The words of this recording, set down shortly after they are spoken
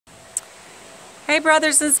Hey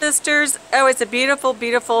brothers and sisters. Oh, it's a beautiful,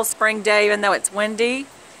 beautiful spring day even though it's windy.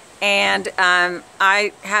 And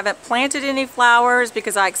I haven't planted any flowers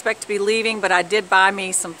because I expect to be leaving, but I did buy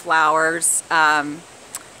me some flowers. I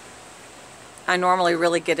normally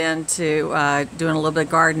really get into doing a little bit of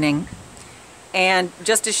gardening. And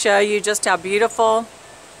just to show you just how beautiful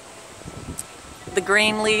the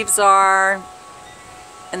green leaves are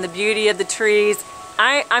and the beauty of the trees.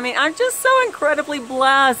 I mean, I'm just so incredibly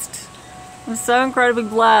blessed. I'm so incredibly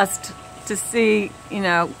blessed to see, you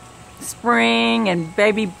know, spring and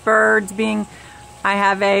baby birds being. I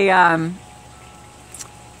have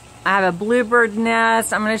a bluebird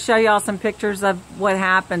nest. I'm going to show you all some pictures of what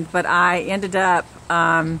happened, but I ended up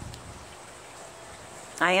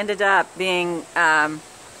being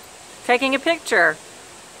taking a picture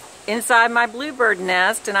inside my bluebird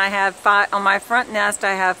nest, and I have on my front nest.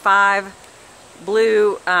 I have 5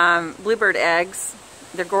 bluebird eggs.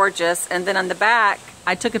 They're gorgeous. And then on the back,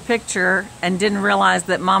 I took a picture and didn't realize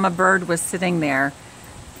that Mama Bird was sitting there.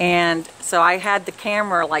 And so I had the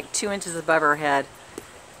camera like 2 inches above her head.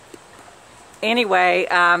 Anyway,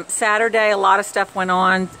 Saturday, a lot of stuff went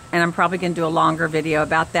on, and I'm probably going to do a longer video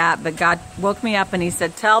about that. But God woke me up and He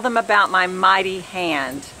said, tell them about my mighty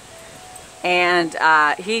hand. And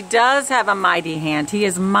He does have a mighty hand. He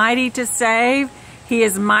is mighty to save. He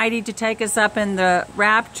is mighty to take us up in the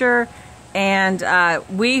rapture. And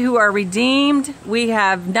we who are redeemed, we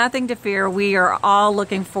have nothing to fear. We are all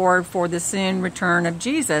looking forward for the soon return of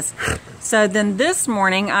Jesus. So then this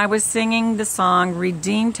morning I was singing the song,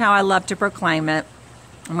 Redeemed How I Love to Proclaim It.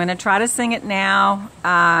 I'm going to try to sing it now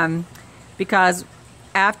because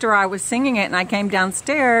after I was singing it and I came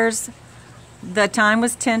downstairs, the time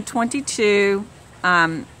was 10:22,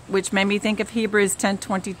 which made me think of Hebrews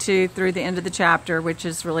 10:22 through the end of the chapter, which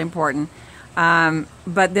is really important.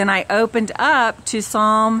 But then I opened up to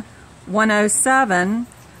Psalm 107,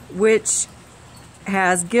 which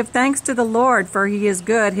has, give thanks to the Lord, for He is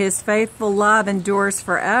good. His faithful love endures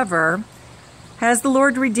forever. Has the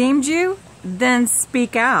Lord redeemed you? Then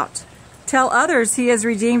speak out. Tell others He has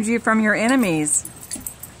redeemed you from your enemies.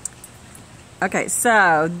 Okay,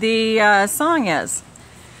 so the song is,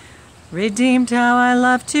 redeemed how I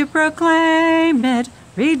love to proclaim it,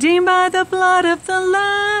 redeemed by the blood of the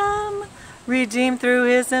Lamb. Redeemed through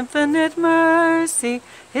His infinite mercy,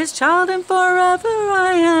 His child and forever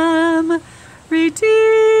I am.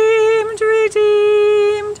 Redeemed,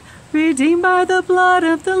 redeemed, redeemed by the blood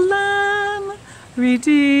of the Lamb.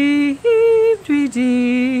 Redeemed,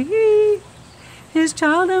 redeemed, His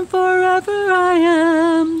child and forever I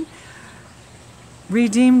am.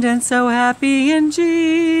 Redeemed and so happy in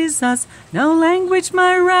Jesus, no language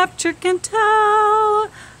my rapture can tell.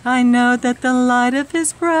 I know that the light of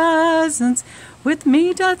His presence with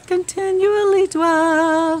me doth continually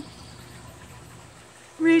dwell.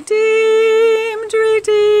 Redeemed,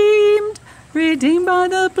 redeemed, redeemed by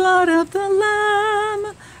the blood of the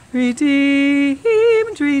Lamb.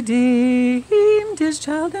 Redeemed, redeemed, His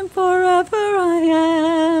child and forever I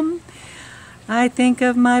am. I think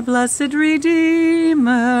of my blessed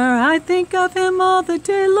Redeemer, I think of Him all the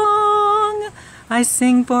day long. I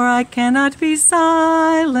sing for I cannot be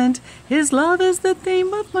silent, His love is the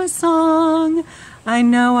theme of my song. I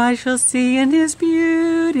know I shall see in His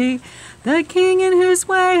beauty the King in whose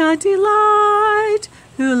way I delight,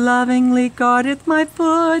 who lovingly guardeth my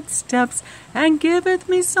footsteps and giveth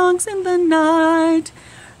me songs in the night.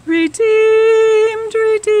 Redeemed,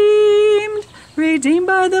 redeemed, redeemed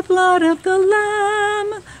by the blood of the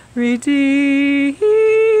Lamb. Redeemed,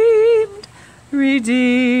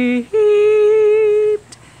 redeemed,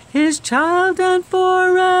 His child and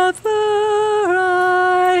forever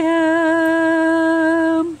I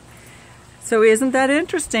am. So isn't that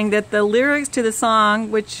interesting that the lyrics to the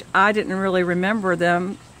song, which I didn't really remember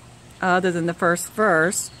them other than the first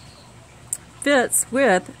verse, fits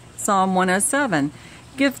with Psalm 107.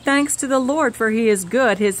 Give thanks to the Lord, for He is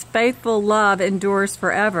good. His faithful love endures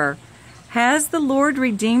forever. Has the Lord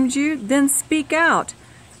redeemed you? Then speak out.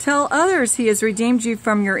 Tell others He has redeemed you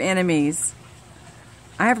from your enemies.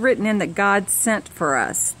 I have written in that God sent for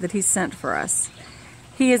us, that He sent for us.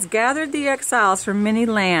 He has gathered the exiles from many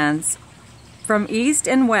lands, from east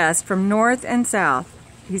and west, from north and south.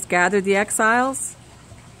 He's gathered the exiles.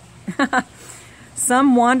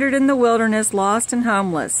 Some wandered in the wilderness, lost and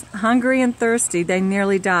homeless. Hungry and thirsty, they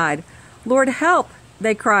nearly died. Lord, help,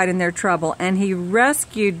 they cried in their trouble, and He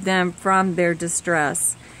rescued them from their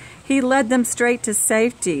distress. He led them straight to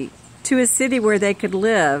safety, to a city where they could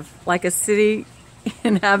live, like a city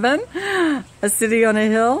in heaven, a city on a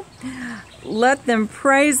hill. Let them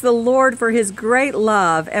praise the Lord for His great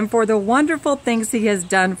love and for the wonderful things He has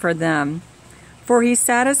done for them. For he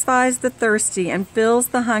satisfies the thirsty and fills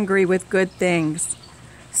the hungry with good things.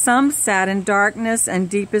 Some sat in darkness and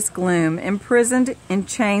deepest gloom, imprisoned in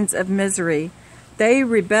chains of misery. They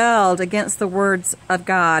rebelled against the words of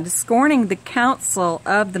God, scorning the counsel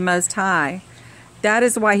of the Most High. That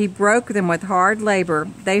is why he broke them with hard labor.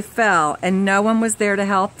 They fell, and no one was there to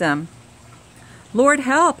help them. Lord,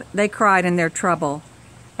 help, they cried in their trouble,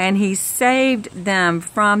 and he saved them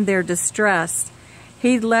from their distress.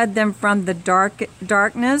 He led them from the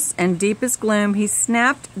darkness and deepest gloom. He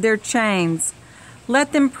snapped their chains.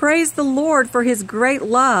 Let them praise the Lord for his great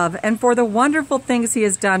love and for the wonderful things he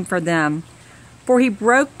has done for them. For he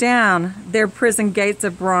broke down their prison gates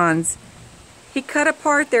of bronze. He cut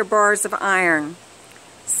apart their bars of iron.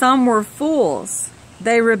 Some were fools.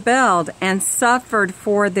 They rebelled and suffered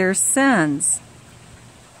for their sins.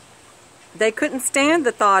 They couldn't stand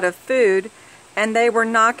the thought of food, and they were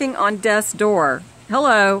knocking on death's door.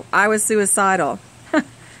 Hello, I was suicidal.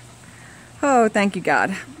 Oh, thank you,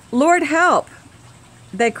 God. Lord, help,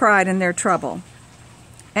 they cried in their trouble.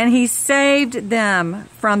 And he saved them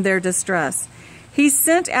from their distress. He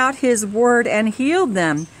sent out his word and healed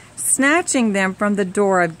them, snatching them from the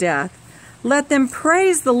door of death. Let them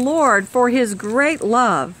praise the Lord for his great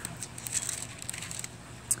love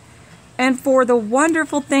and for the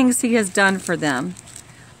wonderful things he has done for them.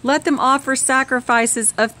 Let them offer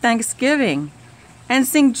sacrifices of thanksgiving and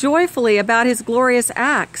sing joyfully about his glorious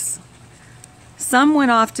acts. Some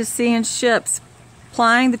went off to sea in ships,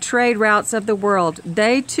 plying the trade routes of the world.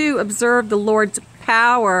 They too observed the Lord's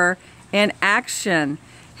power in action,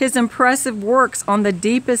 his impressive works on the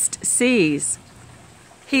deepest seas.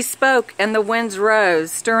 He spoke, and the winds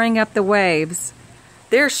rose, stirring up the waves.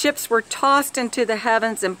 Their ships were tossed into the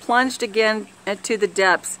heavens and plunged again into the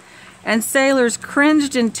depths, and sailors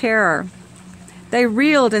cringed in terror. They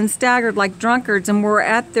reeled and staggered like drunkards and were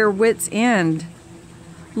at their wits' end.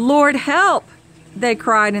 Lord, help, they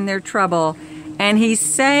cried in their trouble, and he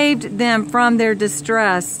saved them from their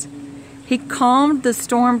distress. He calmed the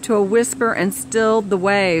storm to a whisper and stilled the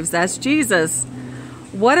waves. That's Jesus.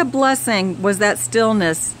 What a blessing was that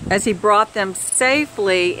stillness as he brought them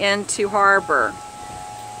safely into harbor.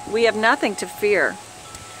 We have nothing to fear.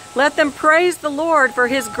 Let them praise the Lord for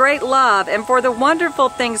his great love and for the wonderful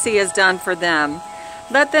things he has done for them.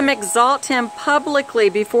 Let them exalt him publicly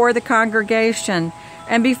before the congregation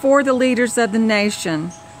and before the leaders of the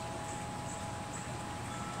nation.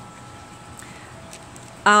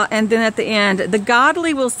 And then at the end, the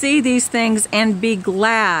godly will see these things and be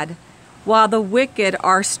glad, while the wicked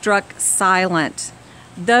are struck silent.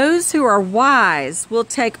 Those who are wise will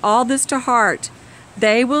take all this to heart.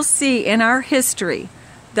 They will see in our history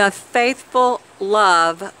the faithful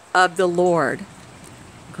love of the Lord.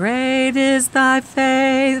 Great is thy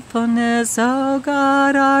faithfulness, O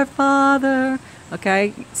God our Father.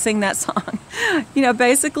 Okay, sing that song. You know,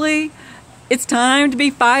 basically, it's time to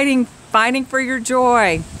be fighting for your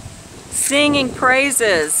joy, singing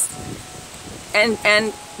praises,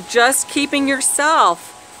 and just keeping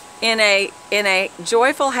yourself in a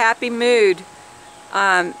joyful, happy mood.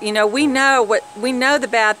 You know, we know the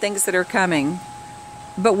bad things that are coming,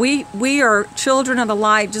 but we are children of the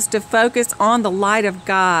light, just to focus on the light of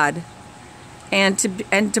God and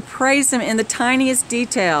to praise him in the tiniest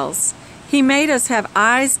details. He made us have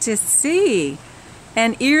eyes to see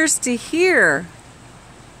and ears to hear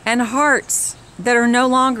and hearts that are no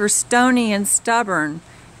longer stony and stubborn,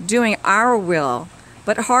 doing our will,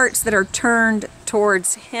 but hearts that are turned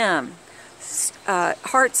towards him.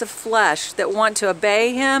 Hearts of flesh that want to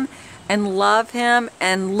obey him and love him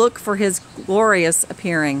and look for his glorious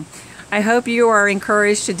appearing. I hope you are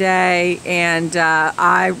encouraged today, and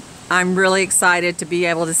I'm really excited to be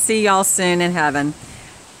able to see y'all soon in heaven.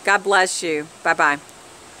 God bless you. Bye-bye.